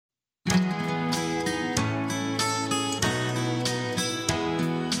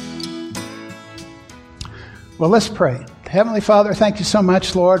Well, let's pray. Heavenly Father, thank you so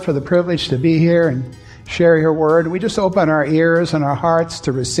much, Lord, for the privilege to be here and share your word. We just open our ears and our hearts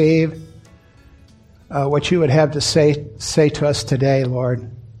to receive what you would have to say to us today,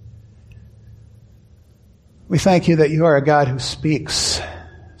 Lord. We thank you that you are a God who speaks,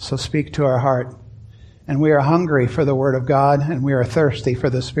 so speak to our heart. And we are hungry for the word of God, and we are thirsty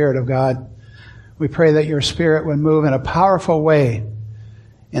for the Spirit of God. We pray that your Spirit would move in a powerful way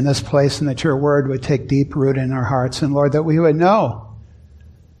in this place, and that your word would take deep root in our hearts. And Lord, that we would know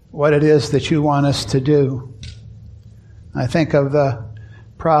what it is that you want us to do. I think of the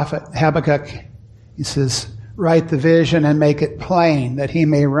prophet Habakkuk. He says, write the vision and make it plain, that he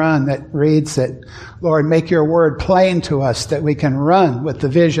may run. That reads that, Lord, make your word plain to us, that we can run with the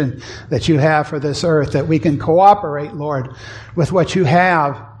vision that you have for this earth, that we can cooperate, Lord, with what you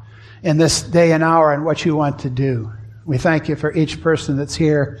have in this day and hour and what you want to do. We thank you for each person that's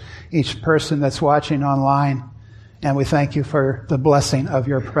here, each person that's watching online, and we thank you for the blessing of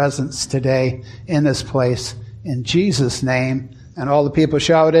your presence today in this place. In Jesus' name, and all the people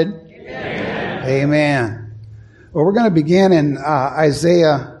shouted, Amen. Amen. Well, we're going to begin in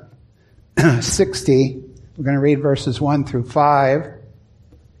Isaiah 60. We're going to read verses 1 through 5.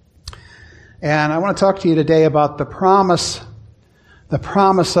 And I want to talk to you today about the promise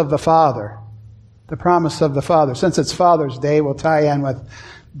of the Father. The promise of the Father. Since it's Father's Day, we'll tie in with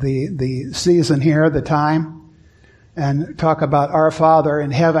the season here, the time, and talk about our Father in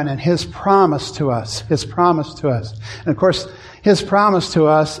heaven and His promise to us. His promise to us. And of course, His promise to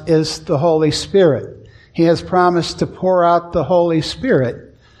us is the Holy Spirit. He has promised to pour out the Holy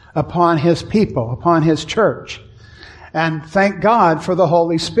Spirit upon His people, upon His church. And thank God for the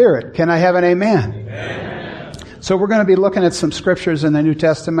Holy Spirit. Can I have an amen? Amen. So we're going to be looking at some scriptures in the New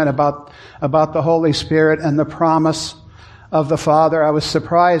Testament about the Holy Spirit and the promise of the Father. I was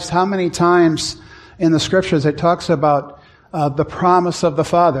surprised how many times in the scriptures it talks about the promise of the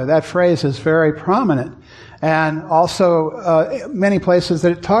Father. That phrase is very prominent. And also many places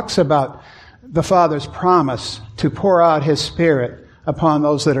that it talks about the Father's promise to pour out His Spirit upon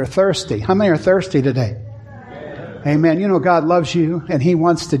those that are thirsty. How many are thirsty today? Amen. You know, God loves you, and He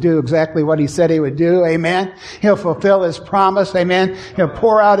wants to do exactly what He said He would do. Amen. He'll fulfill His promise. Amen. He'll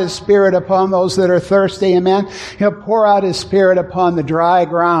pour out His Spirit upon those that are thirsty. Amen. He'll pour out His Spirit upon the dry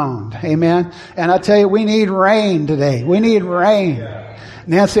ground. Amen. And I tell you, we need rain today. We need rain.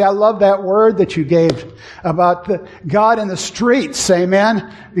 Nancy, I love that word that you gave about God in the streets.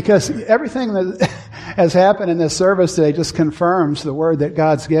 Amen. Because everything that has happened in this service today just confirms the word that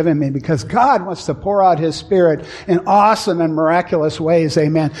God's given me, because God wants to pour out His Spirit in awesome and miraculous ways.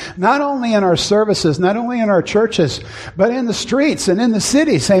 Amen. Not only in our services, not only in our churches, but in the streets and in the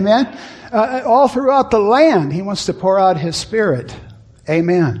cities. Amen. All throughout the land, He wants to pour out His Spirit.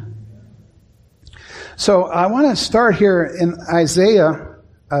 Amen. So I want to start here in Isaiah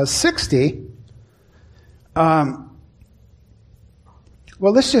 60. Well,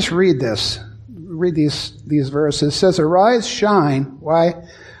 let's just read this. Read these verses. It says, arise, shine. Why?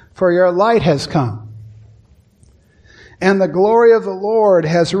 For your light has come, and the glory of the Lord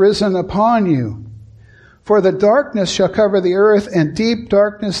has risen upon you. For the darkness shall cover the earth, and deep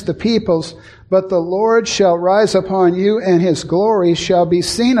darkness the peoples. But the Lord shall rise upon you, and His glory shall be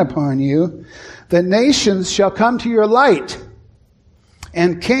seen upon you. The nations shall come to your light,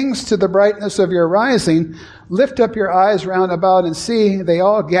 and kings to the brightness of your rising. Lift up your eyes round about and see, they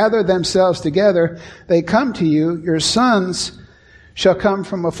all gather themselves together. They come to you. Your sons shall come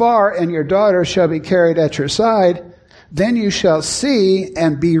from afar, and your daughters shall be carried at your side. Then you shall see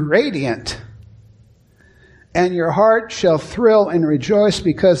and be radiant, and your heart shall thrill and rejoice,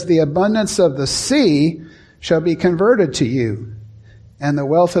 because the abundance of the sea shall be converted to you, and the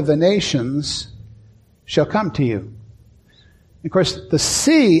wealth of the nations shall come to you. Of course, the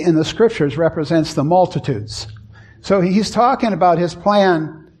sea in the scriptures represents the multitudes. So he's talking about his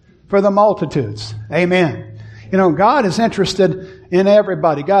plan for the multitudes. Amen. You know, God is interested in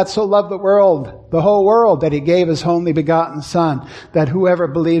everybody. God so loved the world, the whole world, that He gave His only begotten Son, that whoever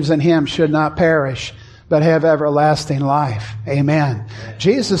believes in Him should not perish, but have everlasting life. Amen.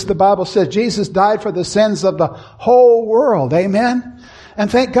 Jesus, the Bible says, Jesus died for the sins of the whole world. Amen. And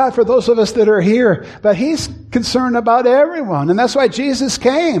thank God for those of us that are here. But He's concerned about everyone. And that's why Jesus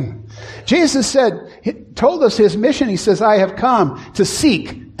came. Jesus said, He told us His mission. He says, I have come to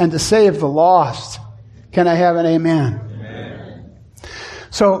seek and to save the lost. Can I have an amen? Amen.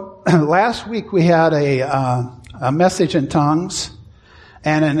 So last week we had a message in tongues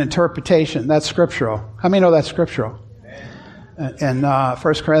and an interpretation. That's scriptural. How many know that's scriptural? In 1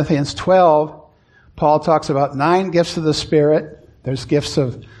 Corinthians 12, Paul talks about 9 gifts of the Spirit. There's gifts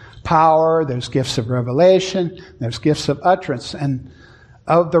of power, there's gifts of revelation, there's gifts of utterance. And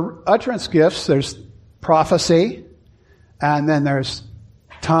of the utterance gifts, there's prophecy, and then there's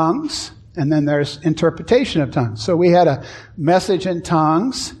tongues, and then there's interpretation of tongues. So we had a message in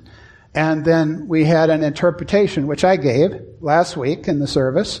tongues, and then we had an interpretation, which I gave last week in the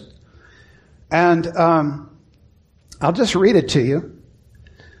service. And I'll just read it to you.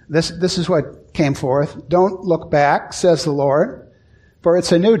 This is what came forth. Don't look back, says the Lord, for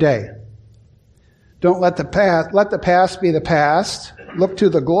it's a new day. Don't let the past be the past. Look to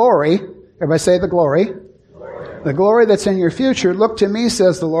the glory. Everybody say the glory. The glory that's in your future. Look to me,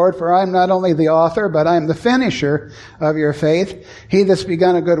 says the Lord, for I am not only the author, but I am the finisher of your faith. He that's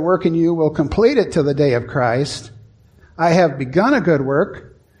begun a good work in you will complete it till the day of Christ. I have begun a good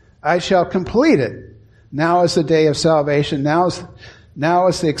work. I shall complete it. Now is the day of salvation. Now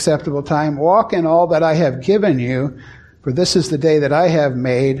is the acceptable time. Walk in all that I have given you, for this is the day that I have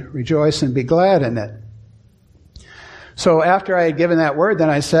made. Rejoice and be glad in it. So after I had given that word, then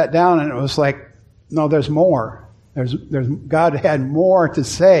I sat down and it was like, no, there's more. God had more to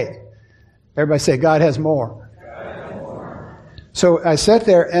say. Everybody say, God has more. God has more. So I sat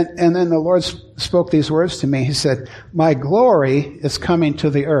there and then the Lord spoke these words to me. He said, my glory is coming to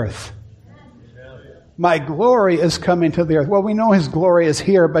the earth. My glory is coming to the earth. Well, we know His glory is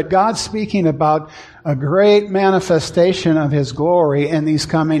here, but God's speaking about a great manifestation of His glory in these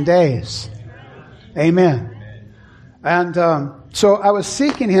coming days. Amen. And so I was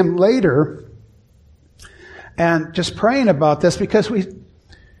seeking Him later and just praying about this because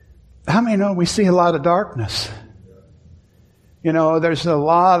how many know we see a lot of darkness? You know, there's a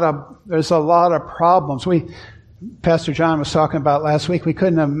lot of problems. Pastor John was talking about last week, we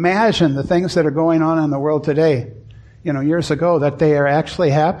couldn't imagine the things that are going on in the world today, years ago, that they are actually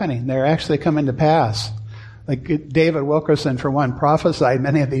happening. They're actually coming to pass. Like David Wilkerson, for one, prophesied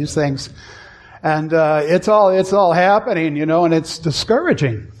many of these things. And it's all happening, and it's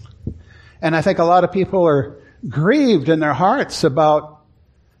discouraging. And I think a lot of people are grieved in their hearts about,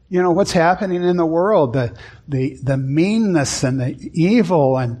 what's happening in the world, the meanness and the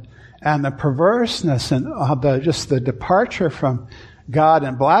evil and the perverseness and just the departure from God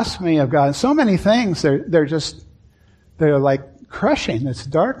and blasphemy of God. And so many things, they're like crushing. It's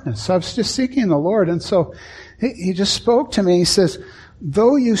darkness. So I was just seeking the Lord. And so he just spoke to me. He says,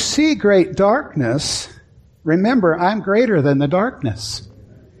 though you see great darkness, remember, I'm greater than the darkness.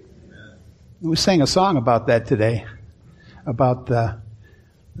 We sang a song about that today, about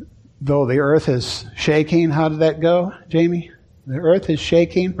though the earth is shaking. How did that go, Jamie? The earth is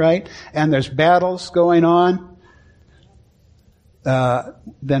shaking, right? And there's battles going on.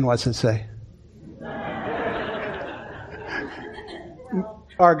 Then what's it say?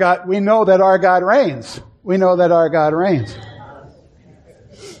 Our God, we know that our God reigns. We know that our God reigns.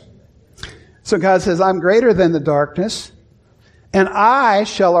 So God says, I'm greater than the darkness, and I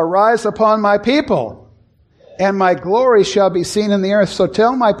shall arise upon my people, and my glory shall be seen in the earth. So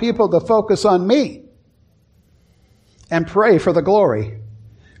tell my people to focus on me and pray for the glory.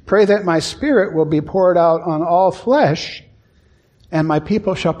 Pray that my spirit will be poured out on all flesh, and my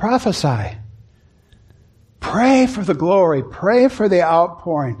people shall prophesy. Pray for the glory. Pray for the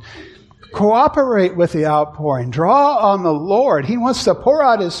outpouring. Cooperate with the outpouring. Draw on the Lord. He wants to pour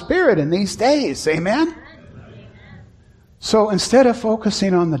out His Spirit in these days. Amen? So instead of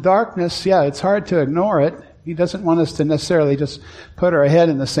focusing on the darkness, it's hard to ignore it. He doesn't want us to necessarily just put our head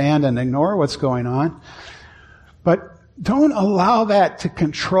in the sand and ignore what's going on. But don't allow that to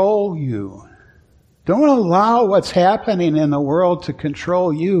control you. Don't allow what's happening in the world to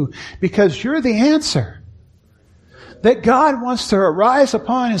control you, because you're the answer. That God wants to arise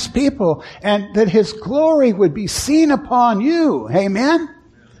upon His people and that His glory would be seen upon you. Amen?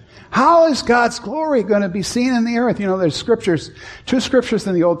 How is God's glory going to be seen in the earth? There's two scriptures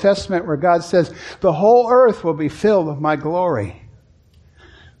in the Old Testament where God says, the whole earth will be filled with my glory.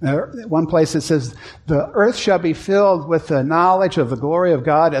 One place it says, the earth shall be filled with the knowledge of the glory of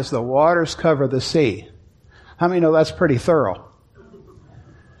God as the waters cover the sea. How many know that's pretty thorough?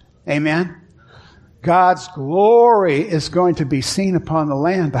 Amen? God's glory is going to be seen upon the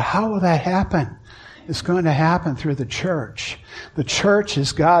land, but how will that happen? It's going to happen through the church. The church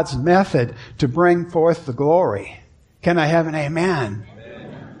is God's method to bring forth the glory. Can I have an amen?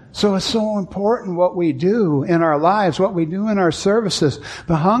 So it's so important what we do in our lives, what we do in our services,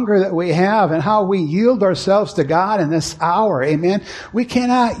 the hunger that we have, and how we yield ourselves to God in this hour. Amen. We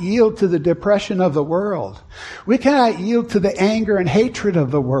cannot yield to the depression of the world. We cannot yield to the anger and hatred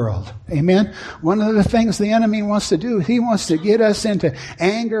of the world. Amen. One of the things the enemy wants to do, he wants to get us into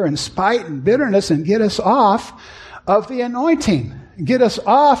anger and spite and bitterness and get us off of the anointing. get us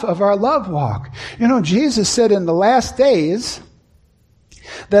off of our love walk. You know, Jesus said in the last days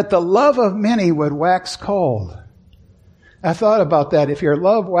that the love of many would wax cold. I thought about that. If your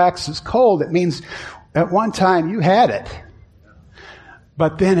love waxes cold, it means at one time you had it,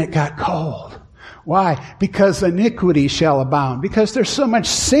 but then it got cold. Why? Because iniquity shall abound. Because there's so much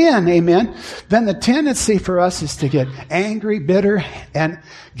sin, amen, then the tendency for us is to get angry, bitter, and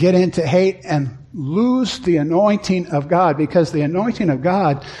get into hate and lose the anointing of God, because the anointing of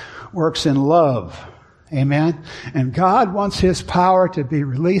God works in love. Amen? And God wants His power to be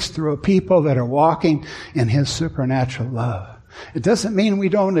released through a people that are walking in His supernatural love. It doesn't mean we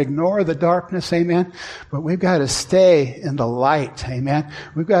don't ignore the darkness, amen, but we've got to stay in the light, amen.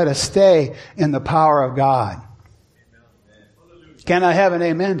 We've got to stay in the power of God. Can I have an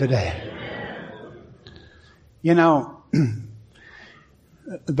amen today? You know,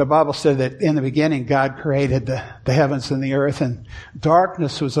 the Bible said that in the beginning God created the heavens and the earth, and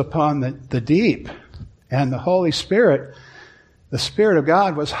darkness was upon the deep, and the Holy Spirit, the Spirit of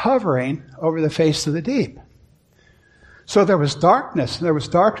God, was hovering over the face of the deep. So there was darkness. There was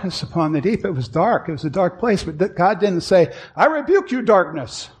darkness upon the deep. It was dark. It was a dark place. But God didn't say, I rebuke you,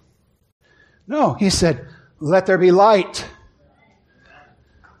 darkness. No, He said, let there be light.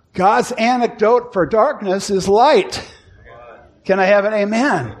 God's antidote for darkness is light. Can I have an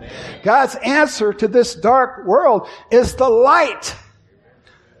amen? God's answer to this dark world is the light.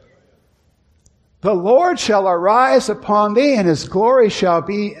 The Lord shall arise upon thee, and His glory shall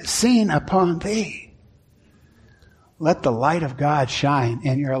be seen upon thee. Let the light of God shine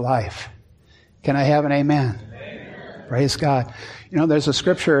in your life. Can I have an amen? Amen. Praise God. You know, there's a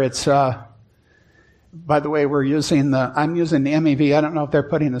scripture. It's, by the way, I'm using the MEV. I don't know if they're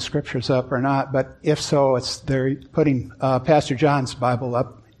putting the scriptures up or not, but if so, they're putting Pastor John's Bible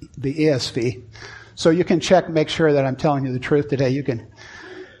up, the ESV. So you can check, make sure that I'm telling you the truth today.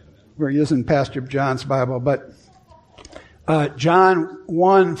 We're using Pastor John's Bible, but John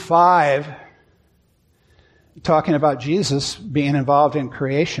 1:5, talking about Jesus being involved in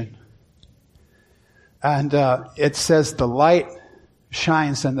creation. And it says the light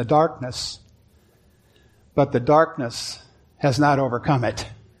shines in the darkness, but the darkness has not overcome it.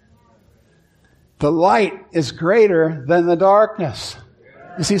 The light is greater than the darkness.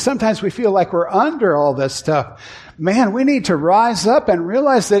 You see, sometimes we feel like we're under all this stuff. Man, we need to rise up and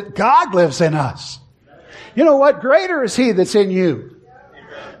realize that God lives in us. You know what? Greater is He that's in you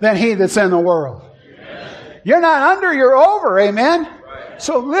than he that's in the world. You're not under, you're over, amen?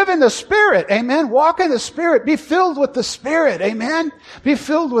 So live in the Spirit, amen? Walk in the Spirit. Be filled with the Spirit, amen? Be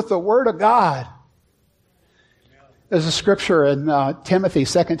filled with the Word of God. There's a scripture in Timothy,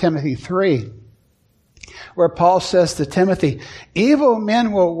 2 Timothy 3, where Paul says to Timothy, evil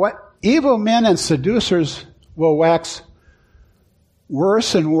men and seducers will wax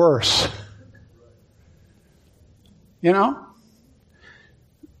worse and worse. You know?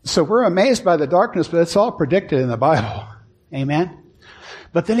 So we're amazed by the darkness, but it's all predicted in the Bible. Amen?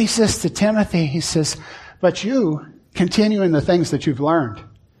 But then he says to Timothy, he says, but you continue in the things that you've learned.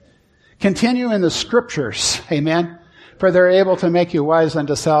 Continue in the Scriptures. Amen? For they're able to make you wise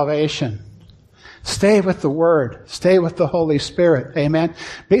unto salvation. Stay with the Word. Stay with the Holy Spirit. Amen?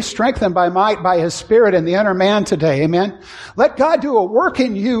 Be strengthened by might by His Spirit in the inner man today. Amen? Let God do a work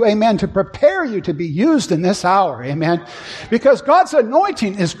in you. Amen? To prepare you to be used in this hour. Amen? Because God's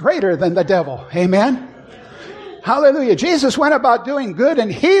anointing is greater than the devil. Amen? Hallelujah. Jesus went about doing good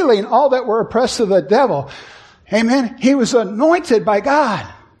and healing all that were oppressed of the devil. Amen? He was anointed by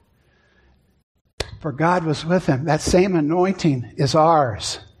God. For God was with Him. That same anointing is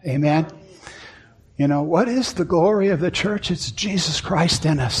ours. Amen? You know, what is the glory of the church? It's Jesus Christ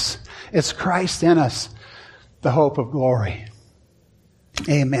in us. It's Christ in us, the hope of glory.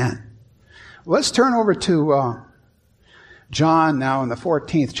 Amen. Let's turn over to John now in the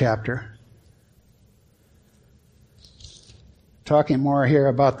 14th chapter. Talking more here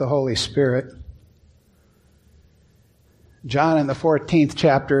about the Holy Spirit. John in the 14th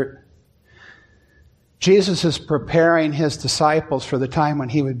chapter, Jesus is preparing His disciples for the time when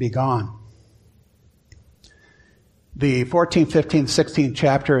He would be gone. The 14th, 15th, 16th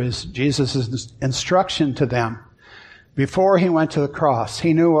chapter is Jesus' instruction to them. Before He went to the cross,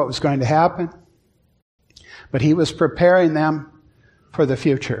 He knew what was going to happen, but He was preparing them for the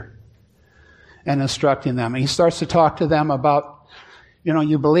future and instructing them. And He starts to talk to them about, you know,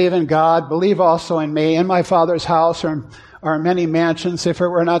 you believe in God, believe also in me. In my Father's house are many mansions. If it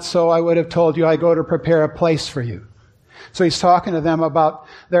were not so, I would have told you I go to prepare a place for you. So He's talking to them about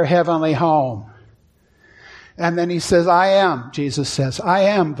their heavenly home. And then He says, Jesus says, I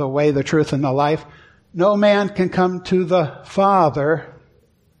am the way, the truth, and the life. no man can come to the Father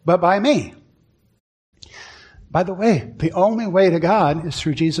but by me. By the way, the only way to God is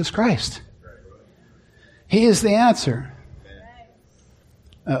through Jesus Christ. He is the answer.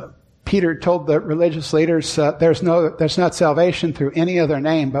 Peter told the religious leaders, there's not salvation through any other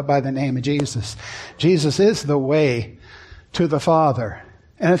name but by the name of Jesus. Jesus is the way to the Father.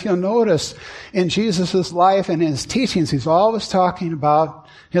 And if you'll notice, in Jesus' life and in his teachings, he's always talking about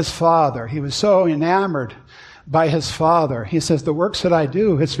his Father. He was so enamored by his Father. He says, the works that I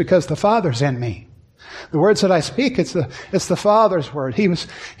do, it's because the Father's in me. The words that I speak, it's the Father's word. He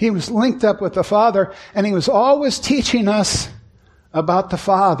was linked up with the Father, and he was always teaching us about the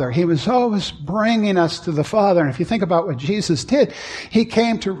Father. He was always bringing us to the Father. And if you think about what Jesus did, he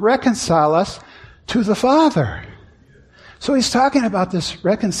came to reconcile us to the Father. So he's talking about this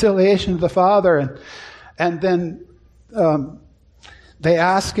reconciliation of the Father, and then they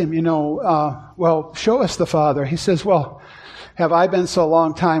ask him, well, show us the Father. He says, well, have I been so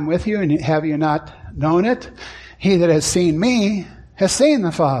long time with you, and have you not known it? He that has seen me has seen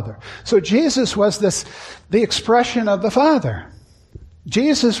the Father. So Jesus was the expression of the Father.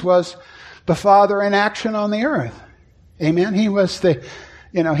 Jesus was the Father in action on the earth. Amen. He was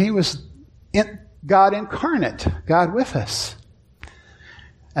God incarnate, God with us.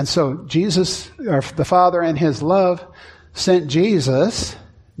 And so Jesus, or the Father in his love, sent Jesus.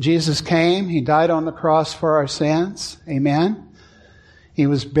 Jesus came. He died on the cross for our sins. Amen. He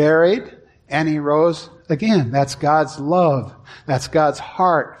was buried and he rose again. That's God's love. That's God's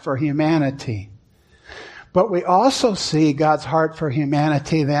heart for humanity. But we also see God's heart for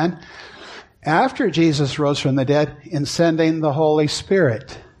humanity then, after Jesus rose from the dead, in sending the Holy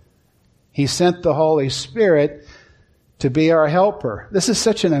Spirit. He sent the Holy Spirit to be our helper. This is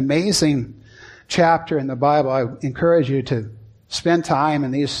such an amazing chapter in the Bible. I encourage you to spend time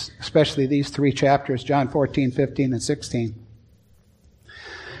in these, especially these three chapters, John 14, 15, and 16.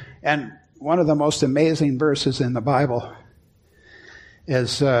 And one of the most amazing verses in the Bible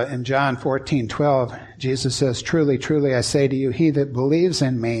is in John 14:12. Jesus says, truly, truly, I say to you, he that believes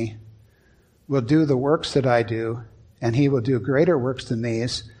in me will do the works that I do, and he will do greater works than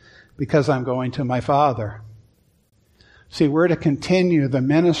these, because I'm going to my Father. See, we're to continue the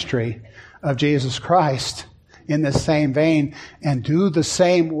ministry of Jesus Christ in the same vein and do the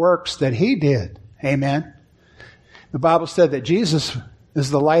same works that he did. Amen. The Bible said that Jesus is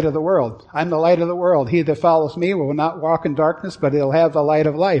the light of the world. I'm the light of the world. He that follows me will not walk in darkness, but he'll have the light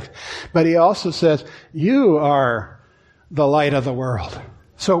of life. But he also says, you are the light of the world.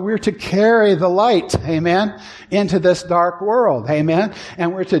 So we're to carry the light, amen, into this dark world, amen.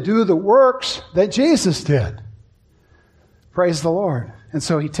 And we're to do the works that Jesus did. Praise the Lord. And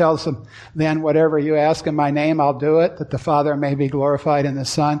so he tells them, then whatever you ask in my name, I'll do it, that the Father may be glorified in the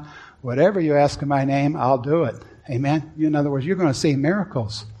Son. Whatever you ask in my name, I'll do it. Amen. In other words, you're going to see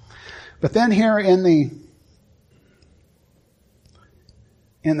miracles. But then here in the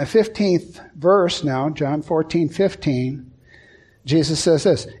 15th verse now, John 14:15, Jesus says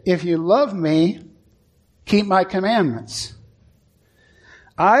this, if you love me, keep my commandments.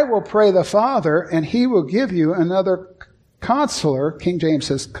 I will pray the Father, and he will give you another Counselor, King James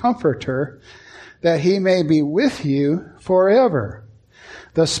says Comforter, that he may be with you forever.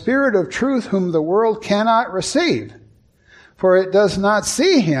 The Spirit of truth whom the world cannot receive. For it does not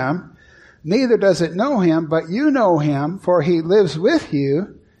see him, neither does it know him, but you know him, for he lives with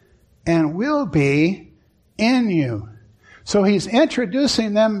you and will be in you. So he's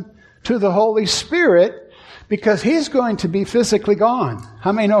introducing them to the Holy Spirit because he's going to be physically gone.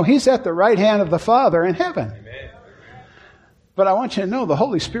 How many know he's at the right hand of the Father in heaven? Amen. But I want you to know the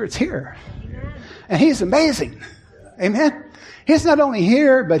Holy Spirit's here. And he's amazing. Amen. He's not only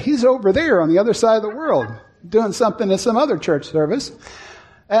here, but he's over there on the other side of the world doing something at some other church service.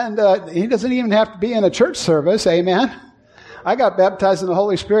 And he doesn't even have to be in a church service. Amen. I got baptized in the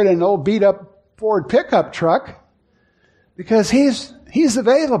Holy Spirit in an old beat-up Ford pickup truck because he's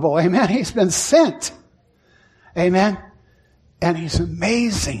available. Amen. He's been sent. Amen. And he's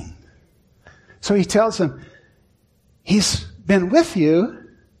amazing. So he tells them, he's been with you,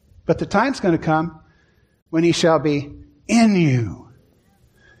 but the time's going to come when he shall be in you.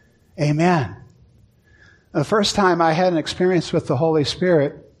 Amen. The first time I had an experience with the Holy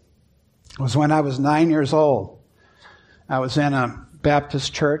Spirit was when I was 9 years old. I was in a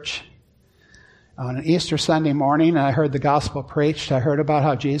Baptist church on an Easter Sunday morning, and I heard the gospel preached. I heard about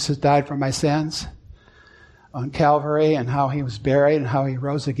how Jesus died for my sins on Calvary and how he was buried and how he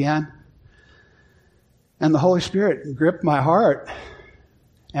rose again. And the Holy Spirit gripped my heart.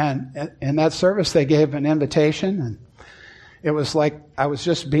 And in that service, they gave an invitation, and it was like I was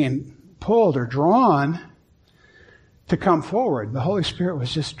just being pulled or drawn to come forward. The Holy Spirit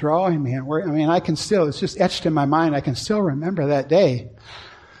was just drawing me. And it's just etched in my mind. I can still remember that day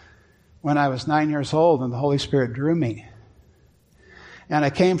when I was 9 years old and the Holy Spirit drew me. And I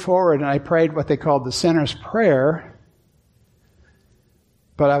came forward and I prayed what they called the sinner's prayer.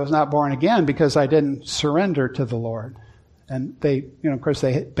 But I was not born again because I didn't surrender to the Lord. And they, of course,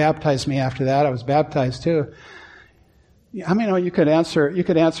 they baptized me after that. I was baptized too. I mean, you could answer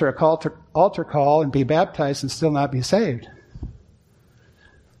a altar call and be baptized and still not be saved.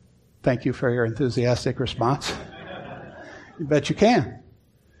 Thank you for your enthusiastic response. But you can.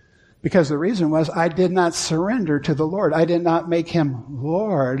 Because the reason was I did not surrender to the Lord. I did not make him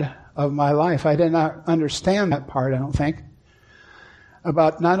Lord of my life. I did not understand that part, I don't think.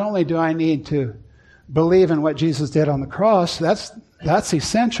 About not only do I need to believe in what Jesus did on the cross, that's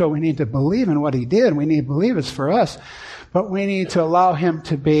essential. We need to believe in what he did. We need to believe it's for us. But we need to allow him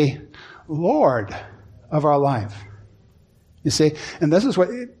to be Lord of our life. You see? And this is what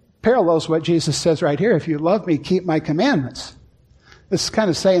parallels what Jesus says right here. If you love me, keep my commandments. This is kind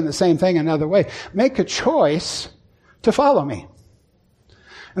of saying the same thing another way. Make a choice to follow me.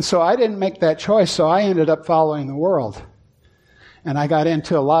 And so I didn't make that choice, so I ended up following the world. And I got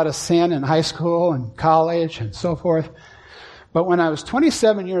into a lot of sin in high school and college and so forth. But when I was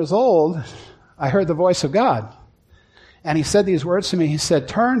 27 years old, I heard the voice of God. And he said these words to me. He said,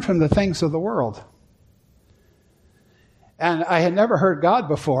 turn from the things of the world. And I had never heard God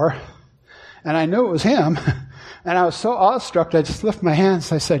before. And I knew it was him. And I was so awestruck, I just lifted my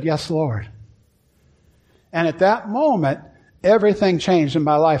hands. I said, yes, Lord. And at that moment, everything changed in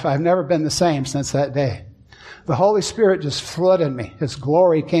my life. I've never been the same since that day. The Holy Spirit just flooded me. His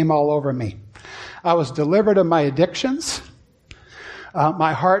glory came all over me. I was delivered of my addictions.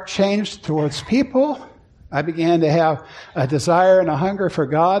 My heart changed towards people. I began to have a desire and a hunger for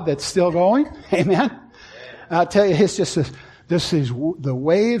God that's still going. Amen. I'll tell you, it's just the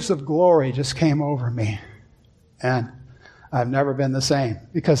waves of glory just came over me. And I've never been the same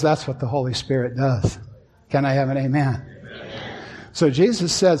because that's what the Holy Spirit does. Can I have an amen? Amen. So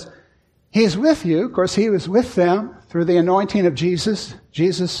Jesus says, he's with you. Of course, he was with them through the anointing of Jesus.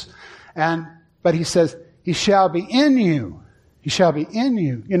 But he says, he shall be in you. He shall be in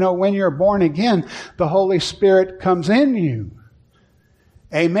you. When you're born again, the Holy Spirit comes in you.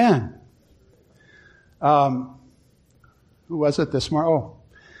 Amen. Who was it this morning? Oh,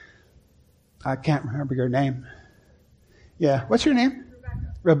 I can't remember your name. Yeah. What's your name?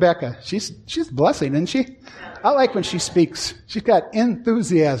 Rebecca. She's a blessing, isn't she? I like when she speaks. She's got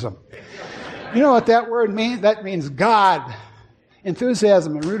enthusiasm. You know what that word means? That means God.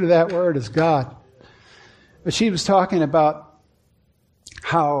 Enthusiasm, the root of that word is God. But she was talking about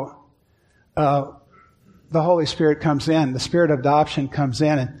how the Holy Spirit comes in, the Spirit of adoption comes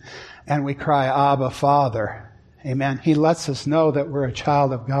in, and we cry, Abba, Father. Amen. He lets us know that we're a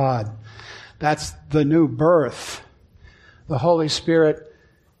child of God. That's the new birth. The Holy Spirit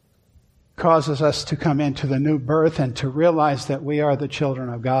causes us to come into the new birth and to realize that we are the children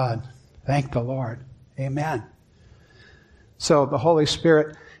of God. Thank the Lord. Amen. So the Holy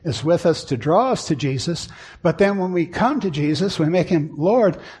Spirit is with us to draw us to Jesus. But then when we come to Jesus, we make him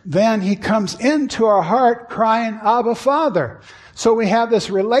Lord, then he comes into our heart crying, Abba, Father. So we have this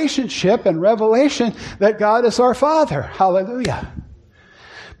relationship and revelation that God is our Father. Hallelujah.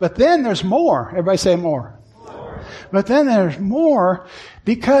 But then there's more. Everybody say more. But then there's more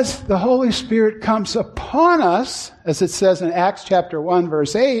because the Holy Spirit comes upon us, as it says in Acts chapter 1,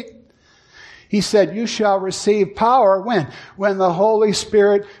 verse 8. He said, you shall receive power when? When the Holy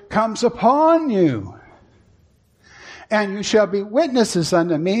Spirit comes upon you. And you shall be witnesses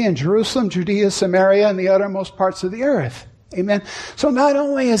unto me in Jerusalem, Judea, Samaria, and the uttermost parts of the earth. Amen. So not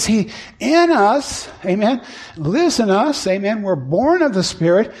only is he in us, amen, lives in us, amen, we're born of the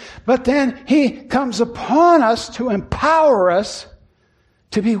Spirit, but then he comes upon us to empower us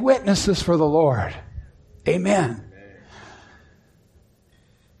to be witnesses for the Lord. Amen.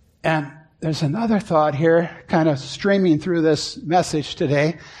 And there's another thought here, kind of streaming through this message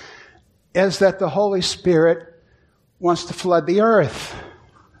today, is that the Holy Spirit wants to flood the earth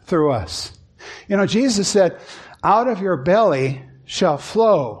through us. Jesus said, out of your belly shall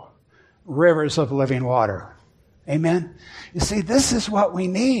flow rivers of living water. Amen. You see, this is what we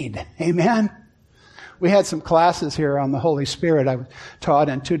need. Amen. We had some classes here on the Holy Spirit. I taught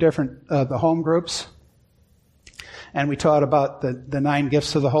in two different, the home groups. And we taught about the 9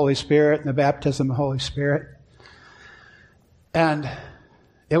 gifts of the Holy Spirit and the baptism of the Holy Spirit. And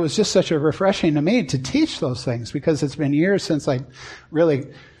it was just such a refreshing to me to teach those things because it's been years since I really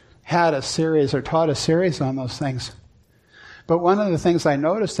had a series or taught a series on those things. But one of the things I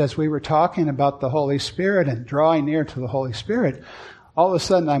noticed as we were talking about the Holy Spirit and drawing near to the Holy Spirit, all of a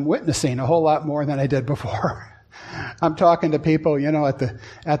sudden I'm witnessing a whole lot more than I did before. I'm talking to people,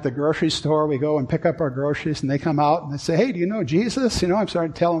 at the grocery store. We go and pick up our groceries, and they come out and they say, "Hey, do you know Jesus?" I'm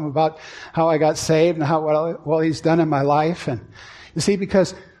starting to tell them about how I got saved and how well He's done in my life. And you see,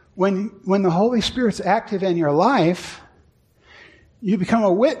 because when the Holy Spirit's active in your life, you become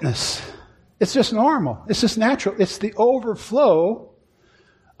a witness. It's just normal. It's just natural. It's the overflow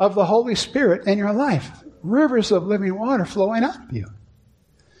of the Holy Spirit in your life. Rivers of living water flowing out of you.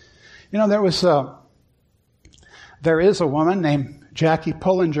 There is a woman named Jackie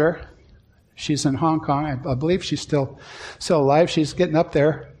Pullinger. She's in Hong Kong. I believe she's still alive. She's getting up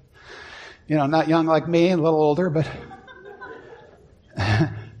there. Not young like me, a little older, but...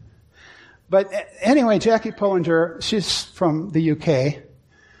 But anyway, Jackie Pullinger, she's from the UK,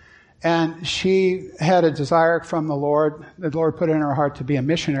 and she had a desire from the Lord. The Lord put it in her heart to be a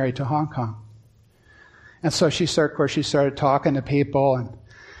missionary to Hong Kong. And so she started talking to people,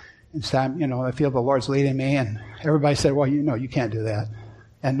 and said, I feel the Lord's leading me. And everybody said, well, you can't do that.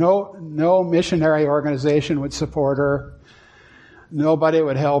 And no missionary organization would support her. Nobody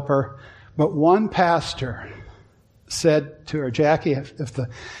would help her. But one pastor said to her, "Jackie,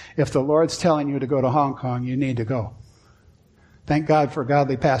 if the Lord's telling you to go to Hong Kong, you need to go." Thank God for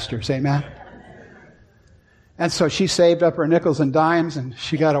godly pastors, amen? And so she saved up her nickels and dimes, and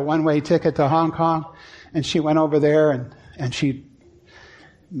she got a one-way ticket to Hong Kong, and she went over there, and she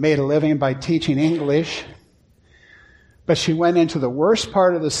made a living by teaching English. But she went into the worst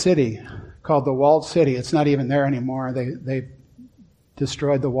part of the city, called the Walled City. It's not even there anymore. They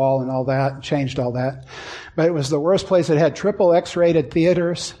destroyed the wall and all that, changed all that. But it was the worst place. It had triple X-rated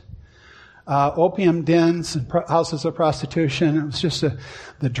theaters, opium dens, and houses of prostitution. It was just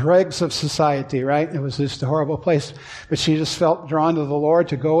the dregs of society, right? It was just a horrible place. But she just felt drawn to the Lord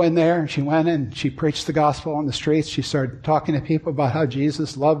to go in there. And she went in, she preached the gospel on the streets. She started talking to people about how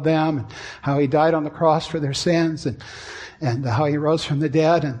Jesus loved them and how He died on the cross for their sins and how He rose from the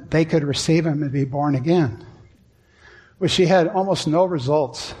dead, and they could receive Him and be born again. Well, she had almost no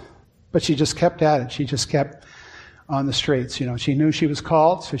results, but she just kept at it. She just kept on the streets. She knew she was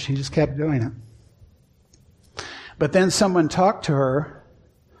called, so she just kept doing it. But then someone talked to her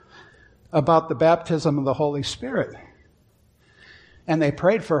about the baptism of the Holy Spirit. And they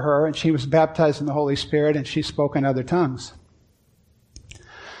prayed for her, and she was baptized in the Holy Spirit, and she spoke in other tongues.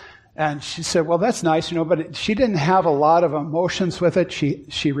 And she said, well, that's nice, but she didn't have a lot of emotions with it.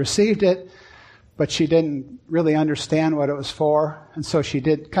 She received it, but she didn't really understand what it was for, and so she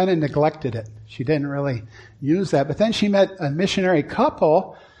kind of neglected it. She didn't really use that. But then she met a missionary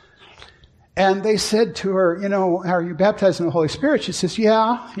couple, and they said to her, are you baptized in the Holy Spirit? She says,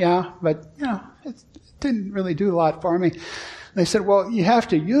 yeah, but, it didn't really do a lot for me. They said, well, you have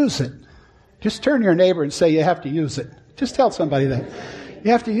to use it. Just turn to your neighbor and say you have to use it. Just tell somebody that.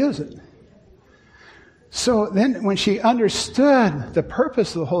 You have to use it. So then when she understood the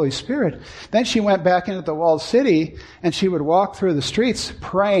purpose of the Holy Spirit, then she went back into the walled city, and she would walk through the streets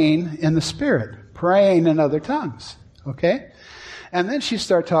praying in the Spirit, praying in other tongues. Okay? And then she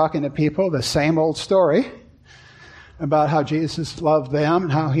started talking to people, the same old story about how Jesus loved them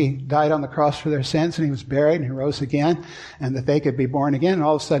and how He died on the cross for their sins, and He was buried and He rose again, and that they could be born again. And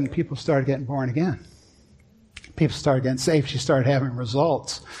all of a sudden people started getting born again. People started getting saved. She started having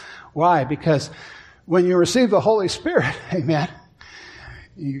results. Why? Because when you receive the Holy Spirit, amen,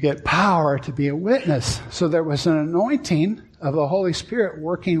 you get power to be a witness. So there was an anointing of the Holy Spirit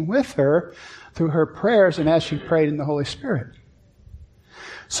working with her through her prayers and as she prayed in the Holy Spirit.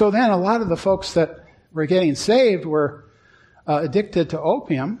 So then a lot of the folks that were getting saved were addicted to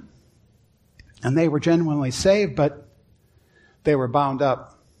opium, and they were genuinely saved, but they were bound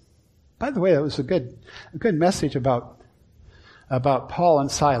up. By the way, that was a good message about Paul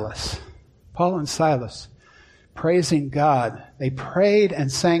and Silas. Paul and Silas praising God. They prayed and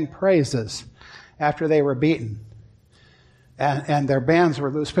sang praises after they were beaten. And their bands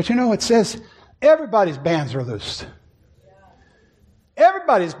were loosed. But it says everybody's bands were loosed.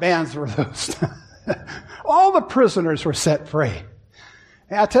 Everybody's bands were loosed. All the prisoners were set free.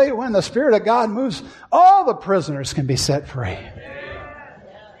 And I tell you, when the Spirit of God moves, all the prisoners can be set free.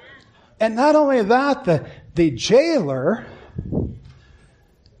 And not only that, the jailer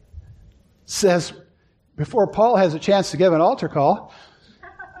says, before Paul has a chance to give an altar call,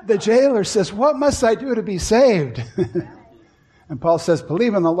 the jailer says, what must I do to be saved? And Paul says,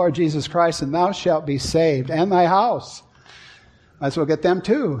 believe in the Lord Jesus Christ, and thou shalt be saved, and thy house. Might as well get them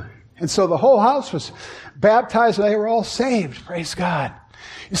too. And so the whole house was baptized, and they were all saved. Praise God.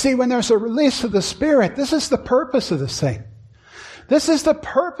 You see, when there's a release of the Spirit, this is the purpose of this thing. This is the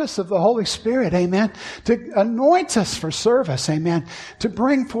purpose of the Holy Spirit, amen, to anoint us for service, amen, to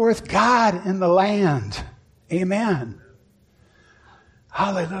bring forth God in the land, amen.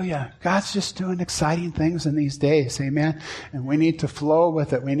 Hallelujah. God's just doing exciting things in these days, amen, and we need to flow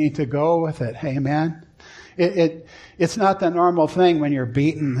with it. We need to go with it, amen. It's not the normal thing when you're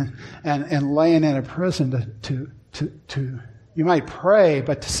beaten and laying in a prison to you might pray,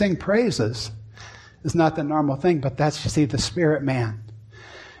 but to sing praises is not the normal thing. But that's, you see, the spirit man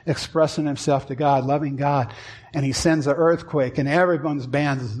expressing himself to God, loving God, and he sends an earthquake, and everyone's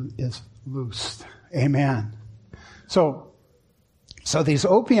band is loosed. Amen. So these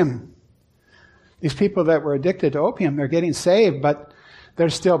people that were addicted to opium, they're getting saved, but they're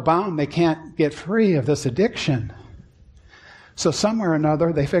still bound. They can't get free of this addiction. So somewhere or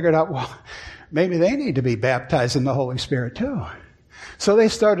another, they figured out, well, maybe they need to be baptized in the Holy Spirit too. So they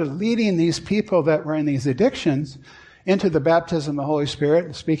started leading these people that were in these addictions into the baptism of the Holy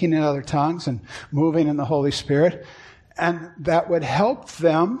Spirit, speaking in other tongues and moving in the Holy Spirit. And that would help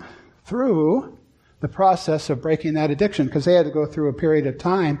them through the process of breaking that addiction, because they had to go through a period of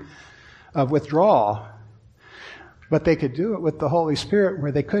time of withdrawal. But they could do it with the Holy Spirit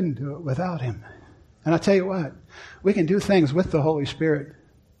where they couldn't do it without Him. And I'll tell you what, we can do things with the Holy Spirit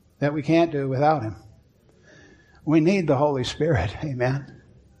that we can't do without Him. We need the Holy Spirit, amen.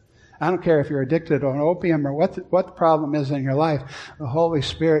 I don't care if you're addicted to an opium or what the problem is in your life, the Holy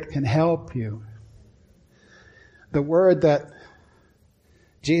Spirit can help you. The word that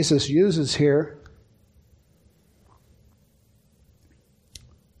Jesus uses here,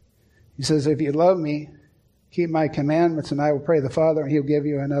 He says, if you love me, keep my commandments, and I will pray the Father, and He'll give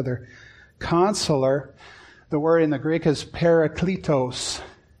you another counselor. The word in the Greek is parakletos.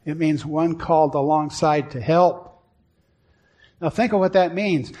 It means one called alongside to help. Now think of what that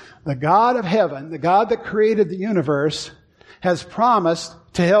means. The God of heaven, the God that created the universe, has promised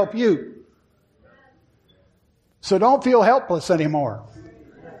to help you. So don't feel helpless anymore.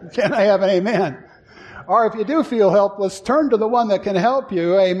 Can I have an amen? Or if you do feel helpless, turn to the one that can help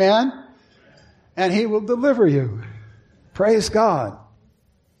you, amen, and He will deliver you. Praise God.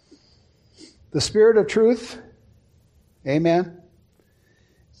 The Spirit of truth, amen.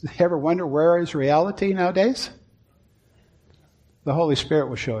 You ever wonder where is reality nowadays? The Holy Spirit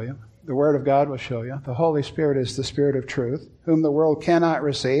will show you. The Word of God will show you. The Holy Spirit is the Spirit of truth, whom the world cannot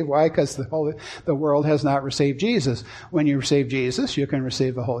receive. Why? Because the world has not received Jesus. When you receive Jesus, you can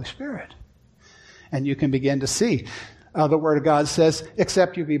receive the Holy Spirit. And you can begin to see. The Word of God says,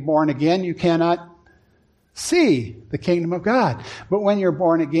 except you be born again, you cannot see the kingdom of God. But when you're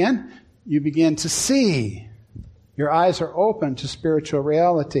born again, you begin to see. Your eyes are open to spiritual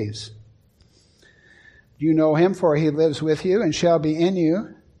realities. You know Him, for He lives with you and shall be in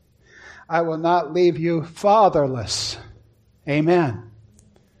you. I will not leave you fatherless. Amen.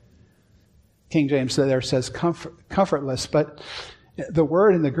 King James there says comfortless, but the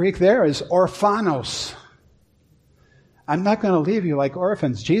word in the Greek there is orphanos. I'm not going to leave you like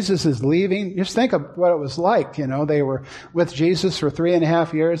orphans. Jesus is leaving. Just think of what it was like. You know, they were with Jesus for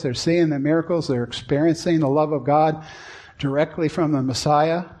 3.5 years. They're seeing the miracles. They're experiencing the love of God directly from the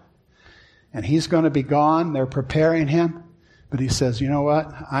Messiah. And He's going to be gone. They're preparing Him. But He says, you know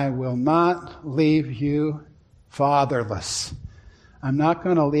what? I will not leave you fatherless. I'm not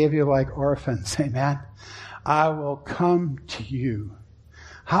going to leave you like orphans. Amen. I will come to you.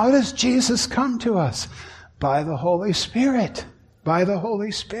 How does Jesus come to us? By the Holy Spirit. By the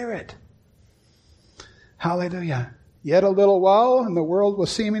Holy Spirit. Hallelujah. Yet a little while, and the world will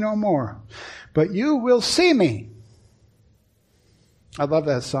see me no more. But you will see me. I love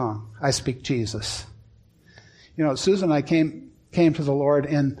that song. I Speak Jesus. You know, Susan and I came to the Lord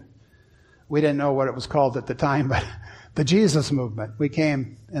in, we didn't know what it was called at the time, but the Jesus movement. We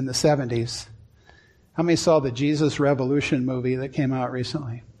came in the 70s. How many saw the Jesus Revolution movie that came out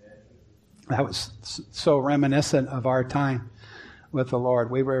recently? That was so reminiscent of our time with the Lord.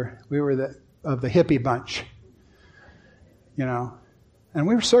 We were of the hippie bunch, you know, and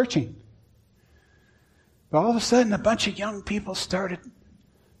we were searching. But all of a sudden, a bunch of young people started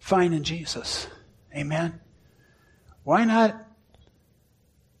finding Jesus. Amen. Why not?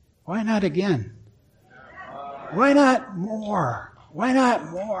 Why not again? Why not more? Why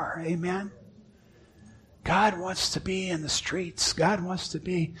not more? Amen. God wants to be in the streets. God wants to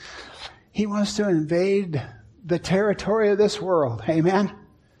be. He wants to invade the territory of this world. Amen.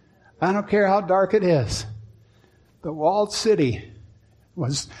 I don't care how dark it is. The walled city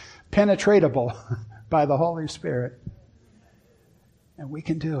was penetratable by the Holy Spirit. And we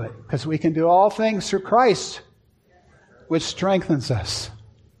can do it, because we can do all things through Christ, which strengthens us.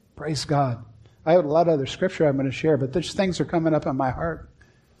 Praise God. I have a lot of other scripture I'm going to share, but these things are coming up in my heart.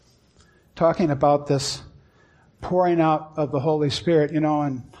 Talking about this pouring out of the Holy Spirit,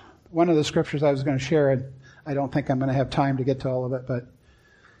 and one of the scriptures I was going to share, and I don't think I'm going to have time to get to all of it, but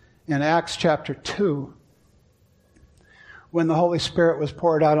in Acts chapter 2, when the Holy Spirit was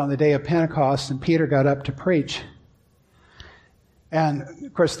poured out on the day of Pentecost and Peter got up to preach, and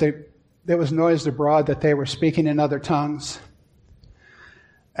of course there was noised abroad that they were speaking in other tongues.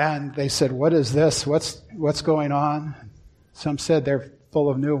 And they said, what is this? What's going on? Some said they're full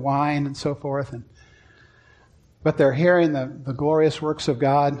of new wine and so forth. But they're hearing the glorious works of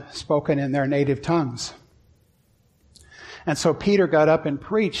God spoken in their native tongues. And so Peter got up and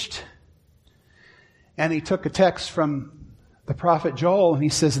preached. And he took a text from the prophet Joel, and he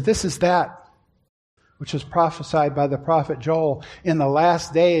says, this is that which was prophesied by the prophet Joel. In the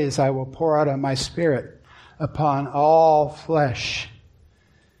last days I will pour out of my Spirit upon all flesh.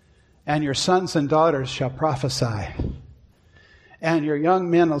 And your sons and daughters shall prophesy. And your young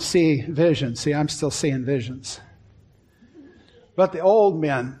men will see visions. See, I'm still seeing visions. But the old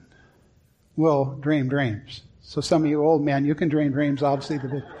men will dream dreams. So some of you old men, you can dream dreams, obviously.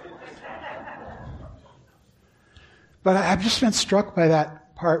 But I've just been struck by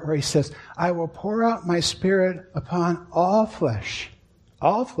that part where he says, I will pour out my Spirit upon all flesh.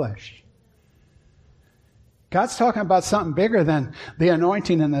 All flesh. God's talking about something bigger than the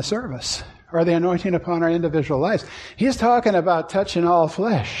anointing in the service or the anointing upon our individual lives. He's talking about touching all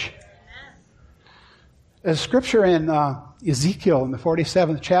flesh. There's scripture in Ezekiel in the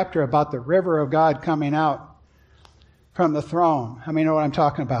 47th chapter about the river of God coming out from the throne. How many know what I'm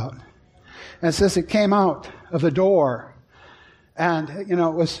talking about? And it says it came out of the door and, it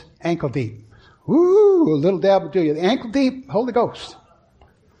was ankle deep. Woo, a little dab will do you. The ankle deep, Holy Ghost.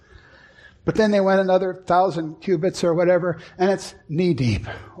 But then they went another 1,000 cubits or whatever, and it's knee deep.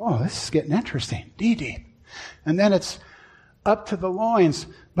 Oh, this is getting interesting. Knee deep. And then it's up to the loins.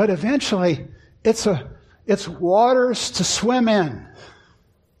 But eventually, it's waters to swim in.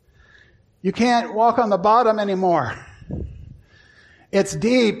 You can't walk on the bottom anymore. It's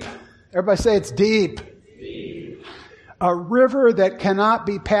deep. Everybody say it's deep. Deep. A river that cannot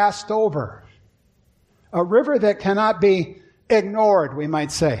be passed over. A river that cannot be ignored, we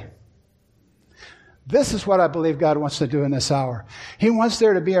might say. This is what I believe God wants to do in this hour. He wants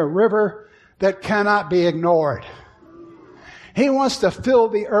there to be a river that cannot be ignored. He wants to fill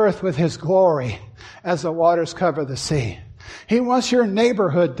the earth with His glory as the waters cover the sea. He wants your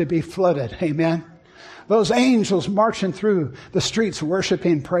neighborhood to be flooded. Amen. Those angels marching through the streets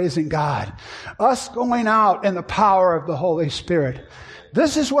worshiping, praising God. Us going out in the power of the Holy Spirit.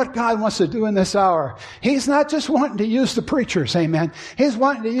 This is what God wants to do in this hour. He's not just wanting to use the preachers, amen. He's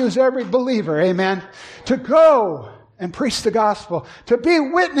wanting to use every believer, amen, to go and preach the gospel, to be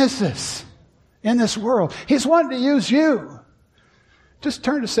witnesses in this world. He's wanting to use you. Just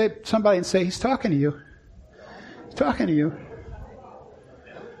turn to somebody and say, He's talking to you. He's talking to you.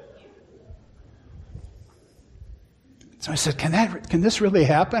 So I said, can this really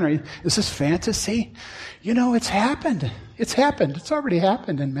happen? Or is this fantasy? It's happened. It's happened. It's already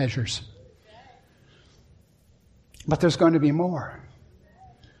happened in measures. But there's going to be more.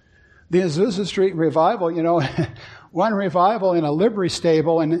 The Azusa Street revival, one revival in a livery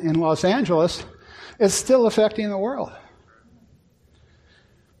stable in Los Angeles is still affecting the world.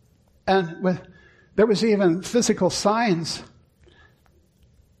 And there was even physical signs.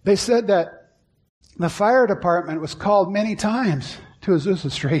 They said that the fire department was called many times to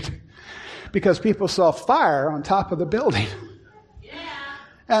Azusa Street because people saw fire on top of the building. Yeah.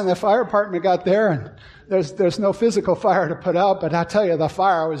 And the fire department got there, and there's no physical fire to put out, but I tell you, the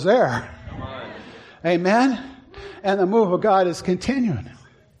fire was there. Come on. Amen? And the move of God is continuing.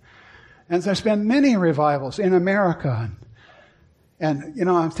 And there's been many revivals in America. And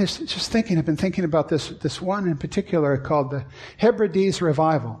I'm just thinking, I've been thinking about this one in particular called the Hebrides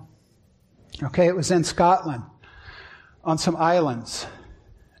Revival. Okay, it was in Scotland on some islands.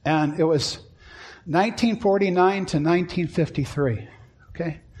 And it was 1949 to 1953.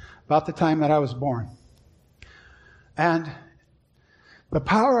 Okay, about the time that I was born. And the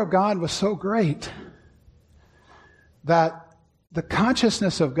power of God was so great that the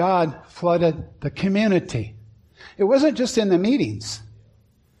consciousness of God flooded the community. It wasn't just in the meetings.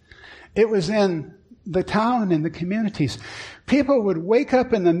 It was in the town and the communities. People would wake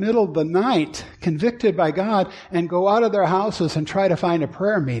up in the middle of the night, convicted by God, and go out of their houses and try to find a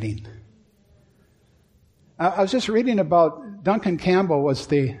prayer meeting. I was just reading about Duncan Campbell was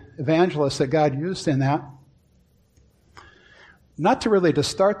the evangelist that God used in that. Not to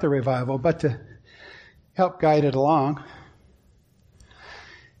start the revival, but to help guide it along.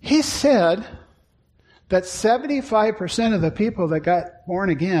 He said that 75% of the people that got born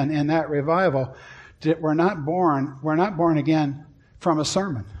again in that revival were not born again from a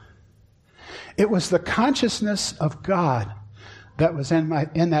sermon. It was the consciousness of God that was in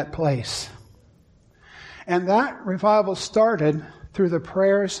that place. And that revival started through the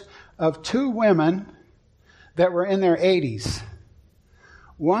prayers of two women that were in their 80s.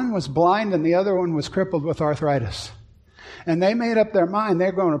 One was blind and the other one was crippled with arthritis. And they made up their mind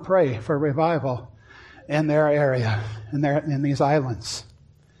they're going to pray for revival in their area, in these islands.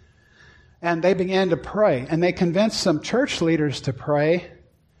 And they began to pray. And they convinced some church leaders to pray.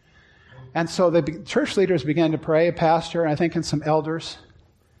 And so the church leaders began to pray, a pastor, I think, and some elders.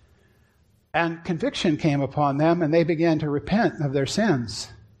 And conviction came upon them, and they began to repent of their sins.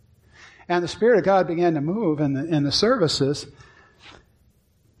 And the Spirit of God began to move in the services.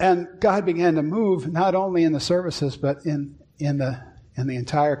 And God began to move not only in the services, but in the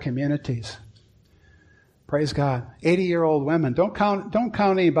entire communities. Praise God. 80-year-old women. Don't count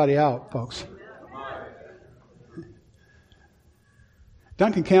anybody out, folks.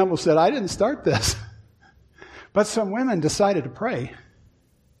 Duncan Campbell said, I didn't start this. But some women decided to pray.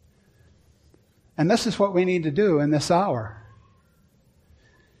 And this is what we need to do in this hour.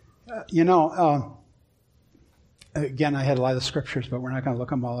 Again, I had a lot of scriptures, but we're not going to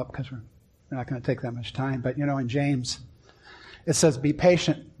look them all up because we're not going to take that much time. But, in James, it says, be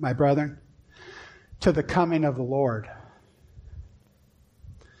patient, my brethren, to the coming of the Lord.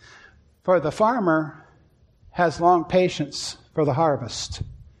 For the farmer has long patience for the harvest.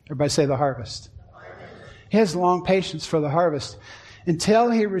 Everybody say the harvest. He has long patience for the harvest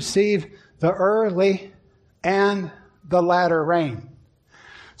until he receive the early and the latter rain.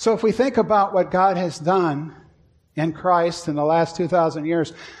 So if we think about what God has done in Christ in the last 2,000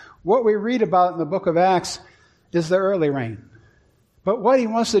 years, what we read about in the book of Acts is the early rain. But what he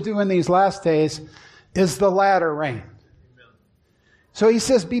wants to do in these last days is the latter rain. So he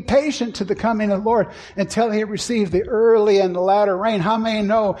says, be patient to the coming of the Lord until he receive the early and the latter rain. How many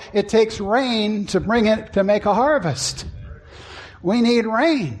know it takes rain to make a harvest? We need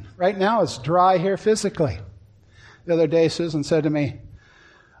rain. Right now it's dry here physically. The other day Susan said to me,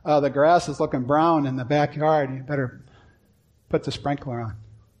 the grass is looking brown in the backyard. You better put the sprinkler on.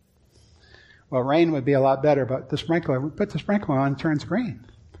 Well, rain would be a lot better, but we put the sprinkler on, it turns green.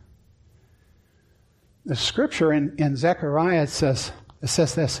 The scripture in Zechariah says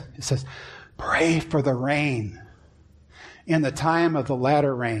this. It says, pray for the rain in the time of the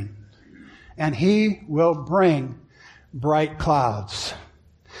latter rain, and he will bring bright clouds,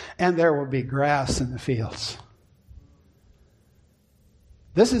 and there will be grass in the fields.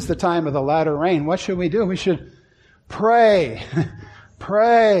 This is the time of the latter rain. What should we do? We should pray.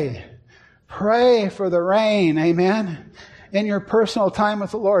 Pray for the rain. Amen. In your personal time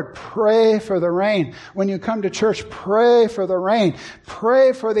with the Lord, pray for the rain. When you come to church, pray for the rain.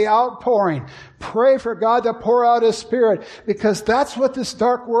 Pray for the outpouring. Pray for God to pour out His Spirit, because that's what this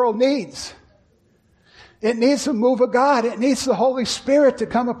dark world needs. It needs the move of God. It needs the Holy Spirit to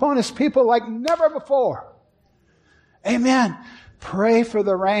come upon His people like never before. Amen. Pray for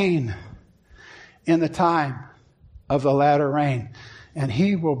the rain in the time of the latter rain, and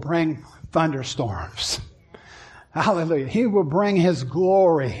He will bring thunderstorms. Hallelujah. He will bring His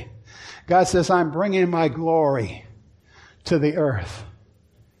glory. God says, I'm bringing my glory to the earth.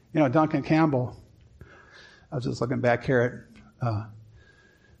 Duncan Campbell, I was just looking back here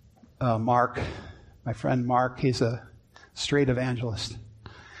at Mark, my friend Mark. He's a street evangelist.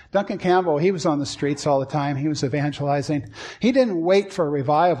 Duncan Campbell, he was on the streets all the time. He was evangelizing. He didn't wait for a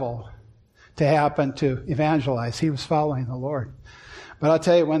revival to happen to evangelize. He was following the Lord. But I'll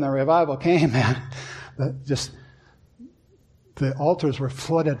tell you, when the revival came, man, the altars were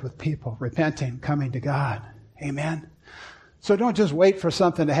flooded with people repenting, coming to God. Amen. So don't just wait for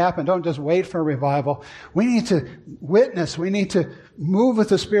something to happen. Don't just wait for a revival. We need to witness. We need to move with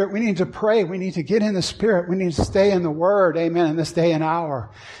the Spirit. We need to pray. We need to get in the Spirit. We need to stay in the Word. Amen. In this day and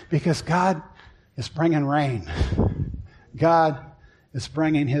hour. Because God is bringing rain. God is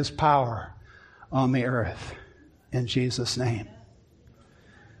bringing His power on the earth. In Jesus' name.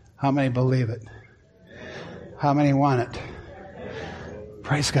 How many believe it? How many want it?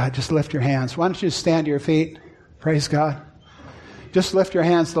 Praise God. Just lift your hands. Why don't you stand to your feet? Praise God. Just lift your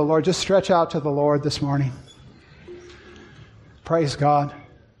hands to the Lord. Just stretch out to the Lord this morning. Praise God.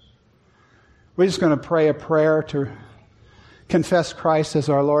 We're just going to pray a prayer to confess Christ as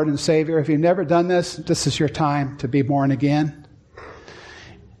our Lord and Savior. If you've never done this, this is your time to be born again.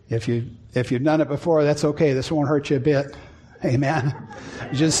 If you've done it before, that's okay. This won't hurt you a bit. Amen.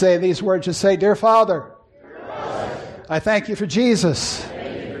 You just say these words. Just say, Dear Father, I thank you for Jesus.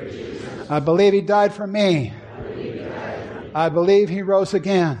 I believe He died for me. I believe He rose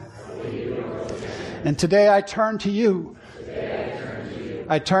again. And today I turn to You.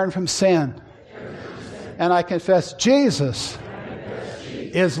 I turn from sin. And I confess Jesus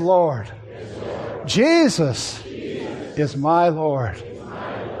is Lord. Jesus is my Lord.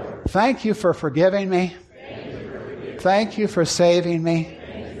 Thank You for forgiving me. Thank You for saving me.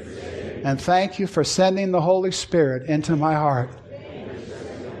 And thank You for sending the Holy Spirit into my heart.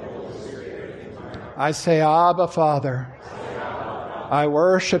 I say, Abba, Father. I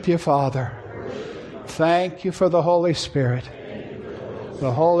worship You, Father. Thank You for the Holy Spirit.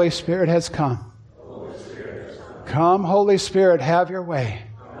 The Holy Spirit has come. Come, Holy Spirit, have Your way.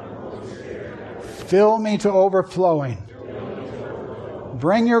 Fill me to overflowing.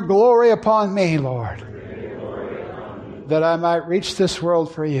 Bring Your glory upon me, Lord, that I might reach this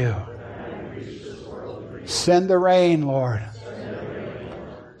world for You. Send the rain, Lord.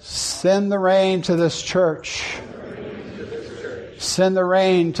 Send the rain to this church. Send the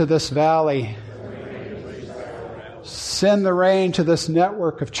rain to this valley. Send the rain to this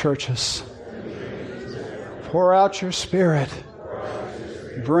network of churches. Pour out Your Spirit.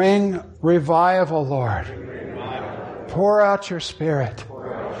 Bring revival, Lord. Pour out Your Spirit.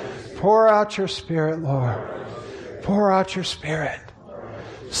 Pour out Your Spirit, Lord. Pour out Your Spirit.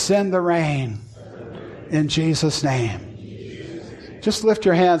 Send the rain in Jesus' name. Just lift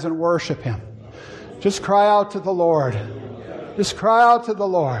your hands and worship Him. Just cry out to the Lord. Just cry out to the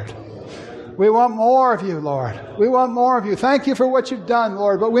Lord. We want more of You, Lord. We want more of You. Thank You for what You've done,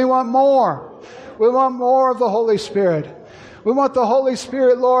 Lord, but we want more. We want more of the Holy Spirit. We want the Holy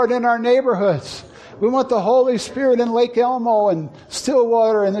Spirit, Lord, in our neighborhoods. We want the Holy Spirit in Lake Elmo and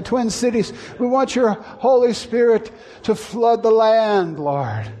Stillwater and the Twin Cities. We want Your Holy Spirit to flood the land,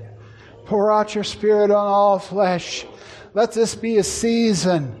 Lord. Pour out Your Spirit on all flesh. Let this be a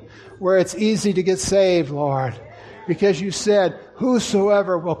season where it's easy to get saved, Lord, because You said,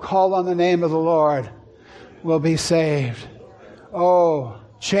 whosoever will call on the name of the Lord will be saved. Oh,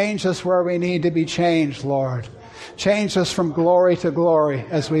 change us where we need to be changed, Lord. Change us from glory to glory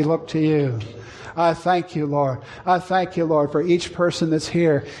as we look to You. I thank You, Lord. I thank You, Lord, for each person that's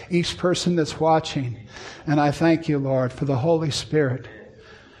here, each person that's watching. And I thank You, Lord, for the Holy Spirit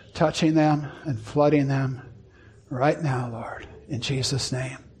touching them and flooding them right now, Lord, in Jesus'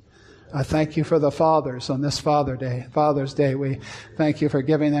 name. I thank You for the fathers on this Father's Day. We thank You for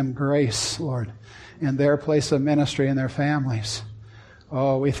giving them grace, Lord, in their place of ministry and their families.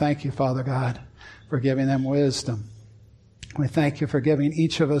 Oh, we thank You, Father God, for giving them wisdom. We thank You for giving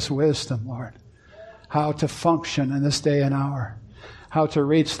each of us wisdom, Lord, how to function in this day and hour, how to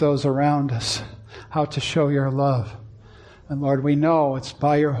reach those around us, how to show Your love. And Lord, we know it's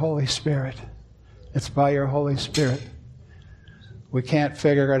by Your Holy Spirit. It's by Your Holy Spirit. We can't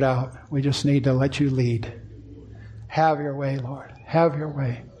figure it out. We just need to let You lead. Have Your way, Lord. Have Your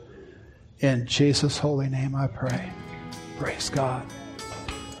way. In Jesus' holy name I pray. Praise God.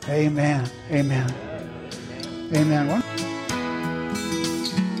 Amen. Amen. Amen.